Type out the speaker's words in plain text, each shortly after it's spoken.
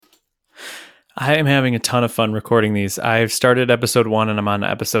I am having a ton of fun recording these. I've started episode 1 and I'm on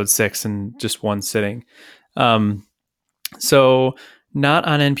episode 6 in just one sitting. Um, so not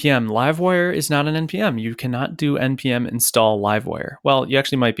on NPM. Livewire is not on NPM. You cannot do NPM install Livewire. Well, you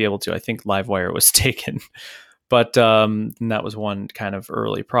actually might be able to. I think Livewire was taken, but that was one kind of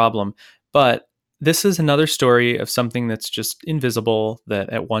early problem. But this is another story of something that's just invisible that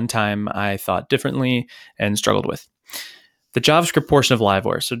at one time I thought differently and struggled with. The JavaScript portion of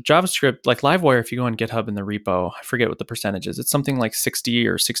Livewire. So JavaScript, like Livewire, if you go on GitHub in the repo, I forget what the percentage is. It's something like 60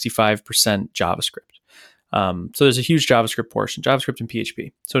 or 65% JavaScript. So there's a huge JavaScript portion, JavaScript and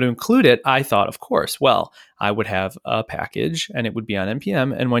PHP. So to include it, I thought, of course, well, I would have a package and it would be on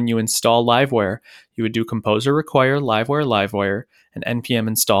NPM. And when you install Livewire, you would do composer require Livewire, and NPM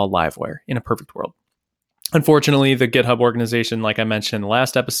install Livewire in a perfect world. Unfortunately, the GitHub organization, like I mentioned in the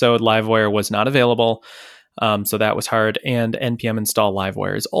last episode, Livewire was not available. So that was hard. And NPM install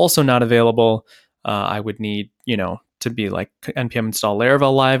Livewire is also not available. I would need, to be like NPM install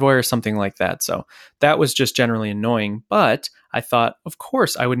Laravel Livewire or something like that. So that was just generally annoying. But I thought, of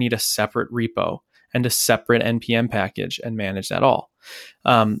course, I would need a separate repo and a separate NPM package and manage that all.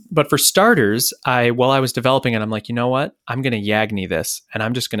 But for starters, while I was developing it, I'm like, you know what? I'm going to Yagni this, and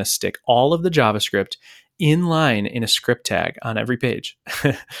I'm just going to stick all of the JavaScript in line in a script tag on every page.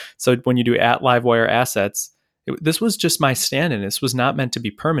 So when you do at Livewire assets, this was just my stand-in. This was not meant to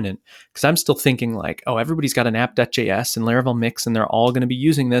be permanent because I'm still thinking like, oh, everybody's got an app.js and Laravel Mix and they're all going to be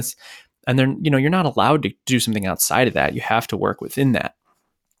using this. And then, you're not allowed to do something outside of that. You have to work within that.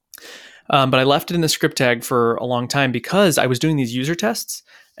 But I left it in the script tag for a long time because I was doing these user tests.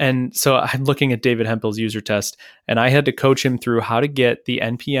 And so I'm looking at David Hempel's user test, and I had to coach him through how to get the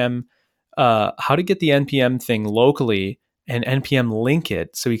NPM thing locally and NPM link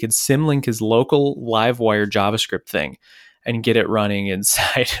it so he could symlink his local Livewire JavaScript thing and get it running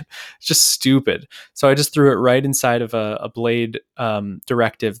inside. It's just stupid. So I just threw it right inside of a Blade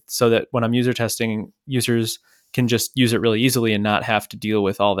directive so that when I'm user testing, users can just use it really easily and not have to deal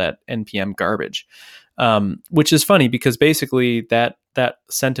with all that NPM garbage. Which is funny because basically that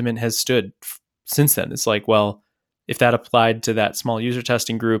sentiment has stood since then. It's like, well, if that applied to that small user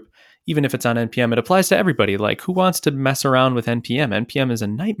testing group, even if it's on NPM, it applies to everybody. Like, who wants to mess around with NPM? NPM is a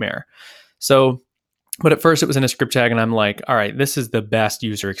nightmare. So, but at first it was in a script tag, and I'm like, all right, this is the best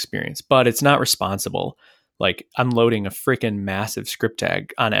user experience, but it's not responsible. Like, I'm loading a freaking massive script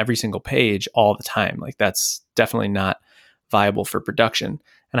tag on every single page all the time. Like, that's definitely not viable for production.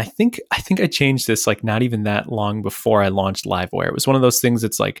 And I think I changed this like not even that long before I launched Livewire. It was one of those things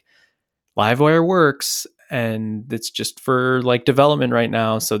that's like, Livewire works and it's just for like development right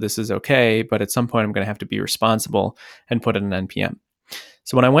now, so this is okay, but at some point I'm going to have to be responsible and put it in NPM.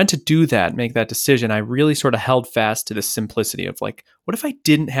 So when I went to do that, make that decision, I really sort of held fast to the simplicity of like, what if I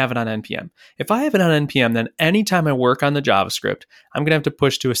didn't have it on NPM? If I have it on NPM, then anytime I work on the JavaScript, I'm going to have to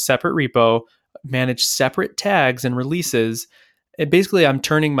push to a separate repo, manage separate tags and releases. And basically, I'm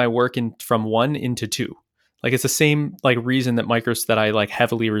turning my work from one into two. Like, it's the same like reason that I like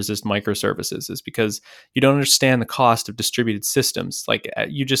heavily resist microservices is because you don't understand the cost of distributed systems. Like,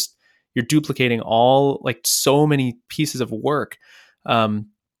 you're duplicating all like so many pieces of work.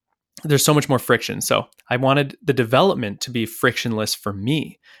 There's so much more friction. So I wanted the development to be frictionless for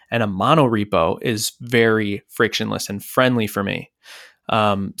me, and a mono repo is very frictionless and friendly for me.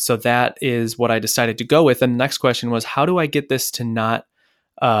 So that is what I decided to go with. And the next question was, how do I get this to not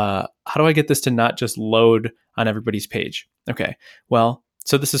just load on everybody's page? Okay, well,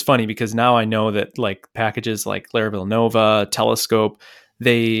 so this is funny because now I know that like packages like Laravel Nova, Telescope,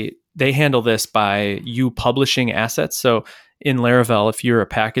 they handle this by you publishing assets. So in Laravel, if you're a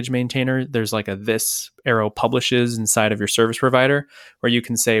package maintainer, there's like this arrow publishes inside of your service provider where you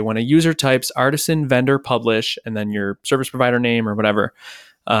can say when a user types artisan vendor publish and then your service provider name or whatever,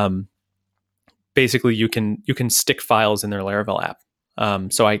 basically you can stick files in their Laravel app.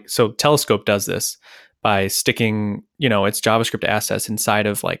 So Telescope does this by sticking, its JavaScript assets inside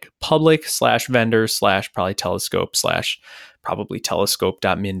of like public /vendor / probably Telescope / probably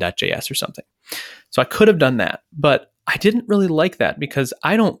telescope.min.js or something. So I could have done that, but I didn't really like that because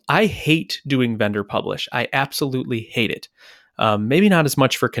I hate doing vendor publish. I absolutely hate it. Maybe not as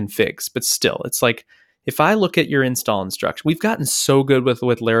much for configs, but still, it's like, if I look at your install instruction, we've gotten so good with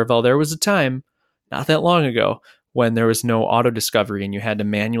Laravel. There was a time not that long ago when there was no auto discovery and you had to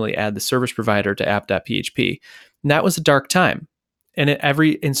manually add the service provider to app.php. And that was a dark time. And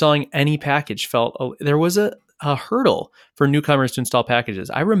installing any package there was a hurdle for newcomers to install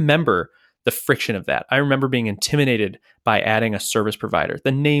packages. I remember the friction of that. I remember being intimidated by adding a service provider.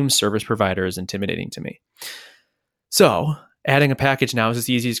 The name service provider is intimidating to me. So Adding a package now is as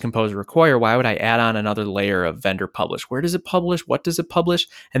easy as compose or require. Why would I add on another layer of vendor publish? Where does it publish? What does it publish?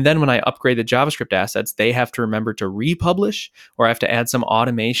 And then when I upgrade the JavaScript assets, they have to remember to republish, or I have to add some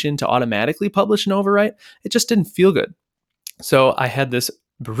automation to automatically publish and overwrite. It just didn't feel good. So I had this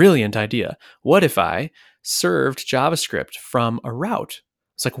brilliant idea. What if I served JavaScript from a route?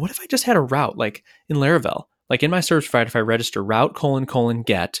 It's like, what if I just had a route like in Laravel? Like in my service provider, if I register route :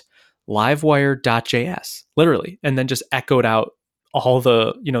 get livewire.js, literally, and then just echoed out all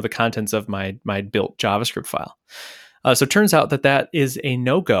the, the contents of my built JavaScript file. So it turns out that is a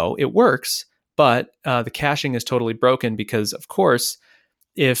no-go. It works, but the caching is totally broken because, of course,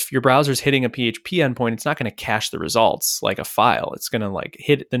 if your browser's hitting a PHP endpoint, it's not going to cache the results like a file. It's going to like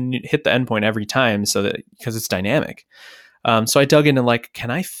hit the endpoint every time, so that because it's dynamic. So I dug into like, can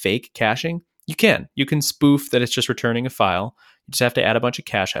I fake caching? You can. You can spoof that it's just returning a file. You just have to add a bunch of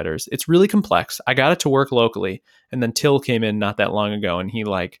cache headers. It's really complex. I got it to work locally, and then Till came in not that long ago, and he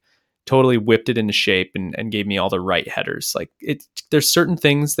like totally whipped it into shape and gave me all the right headers. Like there's certain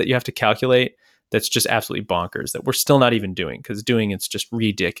things that you have to calculate that's just absolutely bonkers that we're still not even doing, because doing it's just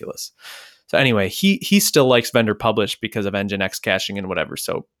ridiculous. So anyway, he still likes vendor publish because of Nginx caching and whatever.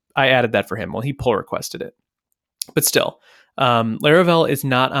 So I added that for him. Well, he pull requested it, but still, Laravel is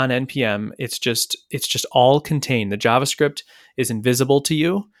not on NPM. It's just all contained. The JavaScript is invisible to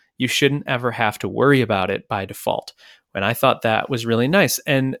you. You shouldn't ever have to worry about it by default. And I thought that was really nice,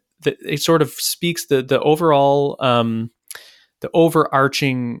 and it sort of speaks the overall the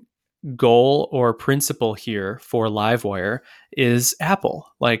overarching goal or principle here for Livewire is Apple.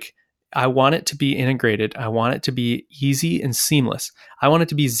 Like, I want it to be integrated. I want it to be easy and seamless. I want it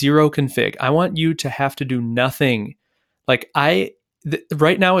to be zero config. I want you to have to do nothing. Like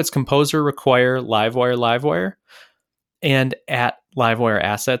right now it's composer, require, Livewire, and at Livewire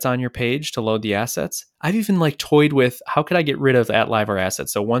assets on your page to load the assets. I've even like toyed with how could I get rid of at Livewire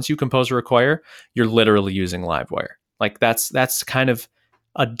assets? So once you compose or require, you're literally using Livewire. Like that's kind of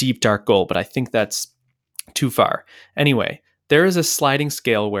a deep dark goal, but I think that's too far. Anyway, there is a sliding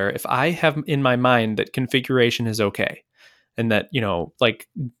scale where if I have in my mind that configuration is okay, and that,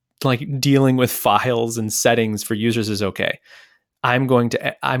 like dealing with files and settings for users is okay, I'm going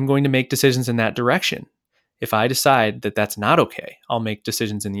to make decisions in that direction. If I decide that that's not okay, I'll make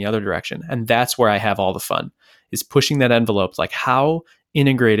decisions in the other direction. And that's where I have all the fun, is pushing that envelope. Like, how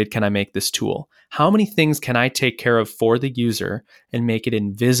integrated can I make this tool? How many things can I take care of for the user and make it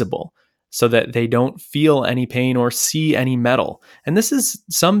invisible so that they don't feel any pain or see any metal? And this is,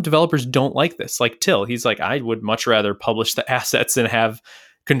 some developers don't like this. Like Till, he's like, I would much rather publish the assets and have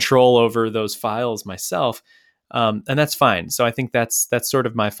control over those files myself. And that's fine. So I think that's sort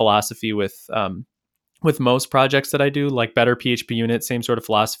of my philosophy with most projects that I do, like Better PHP Unit, same sort of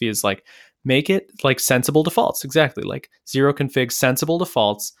philosophy, is like, make it like sensible defaults. Exactly. Like zero config, sensible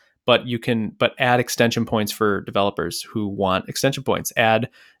defaults, but add extension points for developers who want extension points.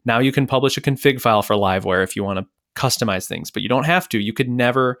 Now you can publish a config file for Livewire if you want to customize things, but you don't have to. You could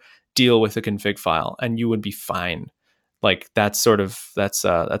never deal with a config file and you would be fine. Like that's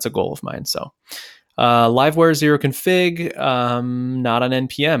a goal of mine. So Livewire zero config, not on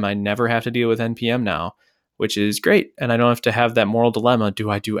NPM. I never have to deal with NPM now, which is great. And I don't have to have that moral dilemma. Do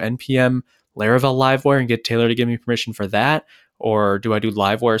I do NPM Laravel Livewire and get Taylor to give me permission for that? Or do I do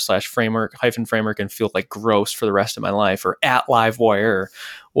Livewire /framework and feel like gross for the rest of my life, or at Livewire or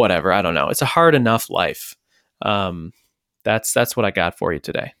whatever? I don't know. It's a hard enough life. That's what I got for you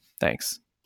today. Thanks.